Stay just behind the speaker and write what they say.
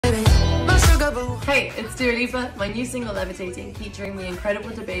Hey, it's Dua Lipa. My new single Levitating featuring the incredible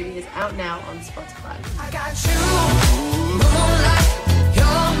DaBaby is out now on Spotify. I got you, moonlight,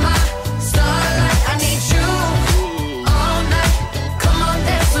 you're my starlight. I need you all night. Come on,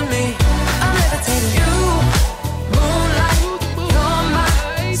 dance with me. I'm levitating. You, moonlight, you're my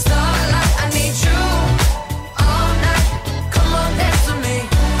starlight. I need you all night. Come on, dance with me.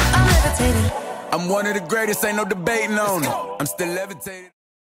 I'm levitating. I'm one of the greatest, ain't no debating on it. I'm still levitating.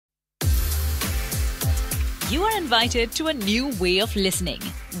 You are invited to a new way of listening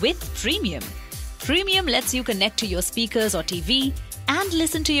with Premium. Premium lets you connect to your speakers or TV and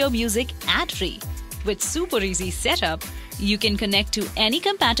listen to your music ad-free. With super easy setup, you can connect to any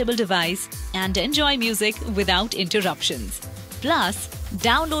compatible device and enjoy music without interruptions. Plus,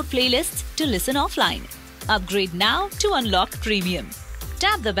 download playlists to listen offline. Upgrade now to unlock Premium.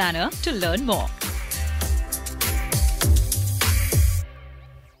 Tap the banner to learn more.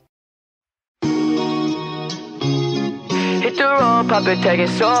 Hit the road, pop it, take it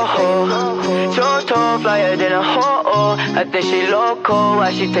Soho. Toto, flyer than a ho-oh. I think she loco,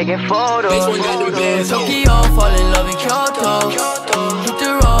 why she taking photos? Tokyo, fall in love in Kyoto. Hit the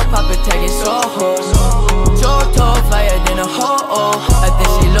road, pop it, take it Soho. Toto, flyer than a ho-oh. I think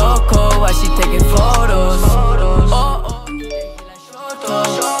she loco, why she taking photos?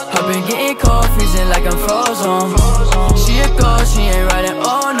 I've been getting cold, freezing like I'm frozen. She a ghost, she ain't riding,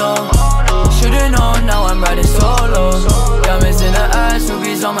 oh no. Should've known, now I'm riding solo. Diamonds in her eyes,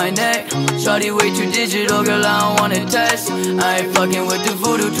 rubies on my neck. Shawty way too digital, girl, I don't wanna test. I ain't fucking with the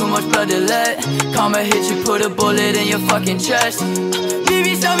voodoo, too much blood to let. Karma hit you, put a bullet in your fucking chest.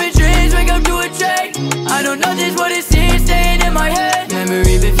 Maybe some dreams, wake up to a check. I don't know just what it seems, staying in my head.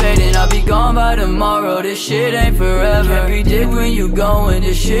 Memory been fading, I'll be gone by tomorrow. This shit ain't forever. Can't predict when you going,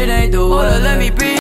 this shit ain't the weather. Let me breathe.